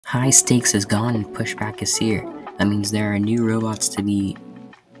High stakes is gone and pushback is here. That means there are new robots to be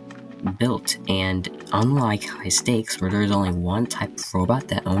built, and unlike high stakes, where there's only one type of robot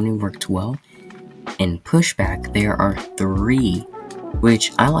that only worked well, in pushback there are 3,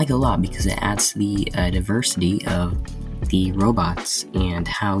 which I like a lot because it adds to the diversity of the robots and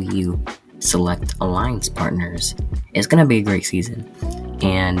how you select alliance partners. It's gonna be a great season,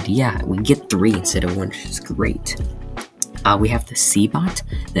 and yeah, we get 3 instead of 1, which is great. We have the C-bot,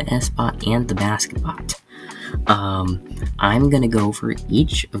 the S-bot, and the basket bot. I'm gonna go over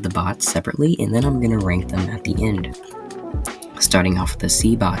each of the bots separately, and then I'm gonna rank them at the end. Starting off with the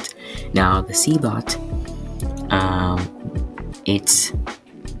C-bot. Now, the C-bot, its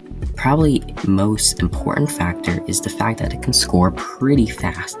probably most important factor is the fact that it can score pretty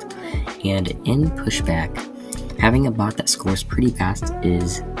fast. And in pushback, having a bot that scores pretty fast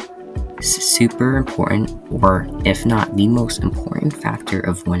is super important, or if not the most important factor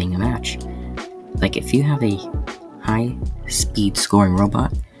of winning a match. Like, if you have a high speed scoring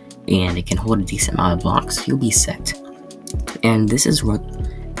robot and it can hold a decent amount of blocks, you'll be set. And this is what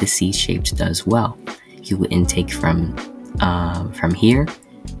the Cshaped does well. You intake from here,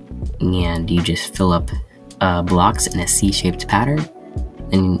 and you just fill up blocks in a C-shaped pattern,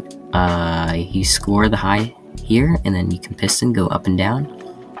 and you score the high here, and then you can piston go up and down,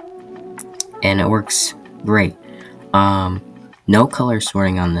 and it works great. No color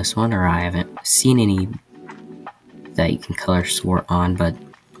sorting on this one, or I haven't seen any that you can color sort on, but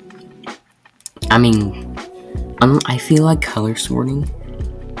I mean, I feel like color sorting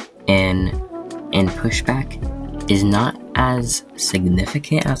in pushback is not as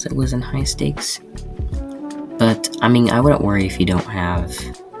significant as it was in high stakes, but I mean, I wouldn't worry if you don't have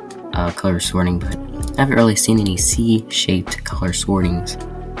color sorting, but I haven't really seen any C-shaped color sortings.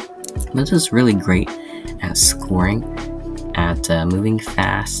 But this is really great at scoring, at moving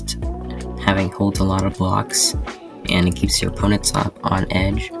fast, having holds a lot of blocks, and it keeps your opponents up on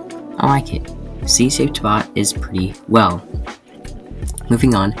edge. I like it. C-shaped bot is pretty well.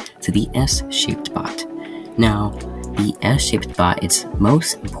 Moving on to the S-shaped bot. Now, the S-shaped bot, its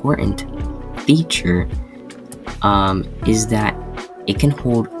most important feature is that it can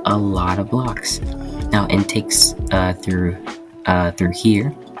hold a lot of blocks. Now, it takes through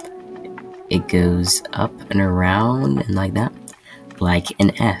here. It goes up and around and like that, like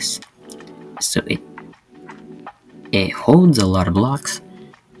an S. So it holds a lot of blocks,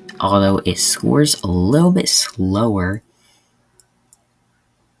 although it scores a little bit slower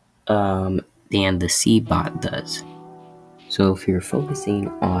than the C-bot does. So if you're focusing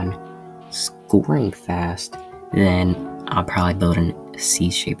on scoring fast, then I'll probably build a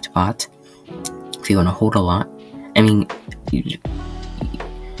C-shaped bot. If you want to hold a lot, I mean,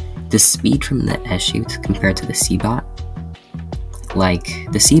 the speed from the S-shaped compared to the C-bot,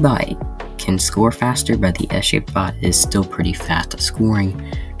 like, the C-bot can score faster, but the S-shaped bot is still pretty fast at scoring,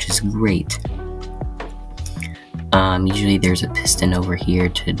 which is great. Usually there's a piston over here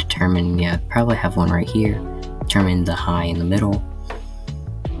to determine, probably have one right here, determine the high in the middle,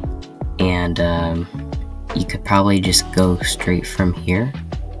 and you could probably just go straight from here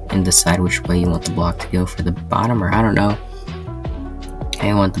and decide which way you want the block to go for the bottom, or I don't know.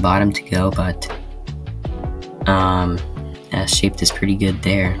 I want the bottom to go, but S-shaped is pretty good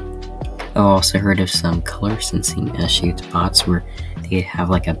there. I've also heard of some color sensing S-shaped bots where they have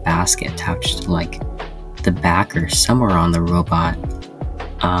like a basket attached to like the back or somewhere on the robot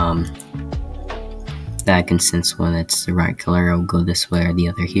that can sense when it's the right color. It'll go this way or the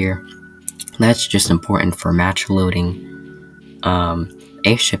other here. That's just important for match loading.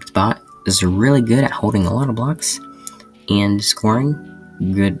 A-shaped bot is really good at holding a lot of blocks and scoring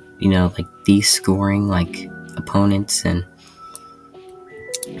good, like de-scoring like opponents, and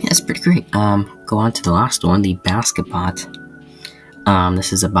yeah, it's pretty great. Go on to the last one, the basket bot.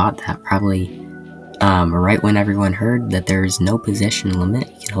 This is a bot that probably right when everyone heard that there is no position limit,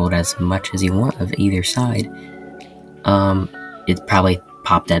 you can hold as much as you want of either side, it probably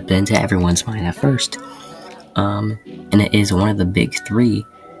popped that into everyone's mind at first. And it is one of the big 3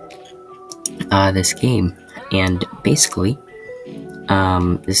 this game, and basically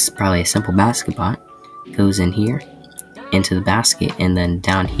this is probably a simple basket bot. Goes in here into the basket, and then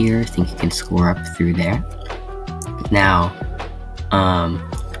down here I think you can score up through there. Now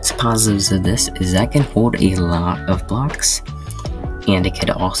some positives of this is that it can hold a lot of blocks, and it could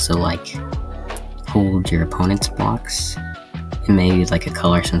also like hold your opponent's blocks, and maybe like a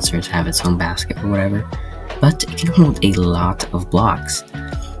color sensor to have its own basket or whatever, but it can hold a lot of blocks.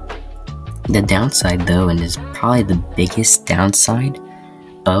 The downside though, and is probably the biggest downside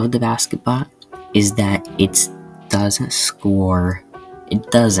of the basket bot, is that it doesn't score it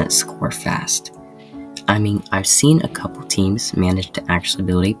doesn't score fast. I mean, I've seen a couple teams manage to actually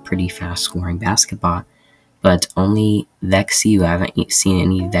build a pretty fast scoring basketball, but only VEX U. I haven't seen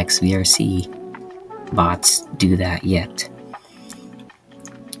any VEX VRC bots do that yet.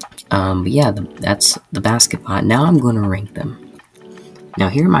 But yeah, that's the basketball. Now I'm going to rank them. Now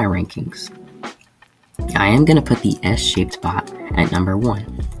here are my rankings. I am going to put the Sshaped bot at number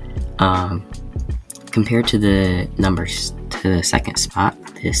 1. Compared to the numbers to the second spot,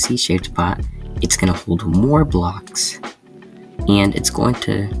 the Cshaped bot, it's going to hold more blocks, and it's going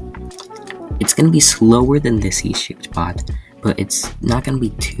to be slower than the Cshaped bot, but it's not going to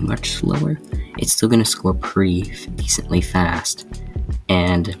be too much slower. It's still going to score pretty decently fast,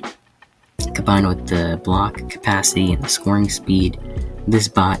 and combined with the block capacity and the scoring speed, this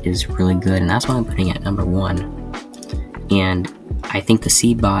bot is really good, and that's why I'm putting it at number 1. And I think the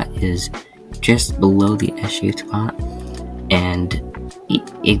C bot is just below the Sshaped bot, and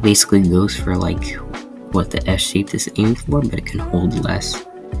it basically goes for like what the Sshaped is aimed for, but it can hold less,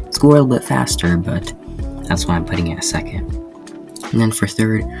 score a little bit faster, but that's why I'm putting it at second. And then for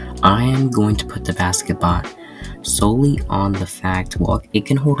third, I am going to put the basket bot solely on the fact, well, it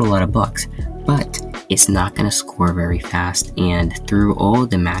can hold a lot of bucks, but it's not going to score very fast. And through all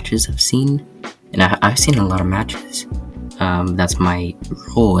the matches I've seen, and I've seen a lot of matches, that's my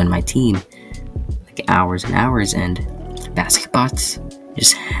role in my team, like hours and hours, and basketbots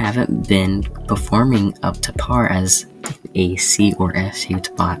just haven't been performing up to par as a C or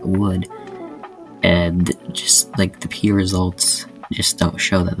S-shaped bot would. And just like the P results just don't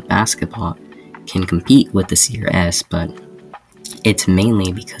show that the basketball can compete with the C or S, but it's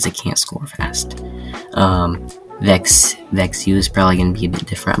mainly because it can't score fast. VEX U is probably going to be a bit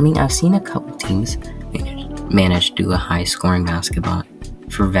different. I mean, I've seen a couple teams manage to do a high scoring basketball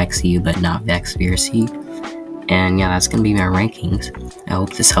for VEX U, but not VEX VRC. And yeah, that's going to be my rankings. I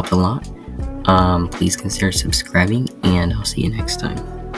hope this helped a lot. Please consider subscribing, and I'll see you next time.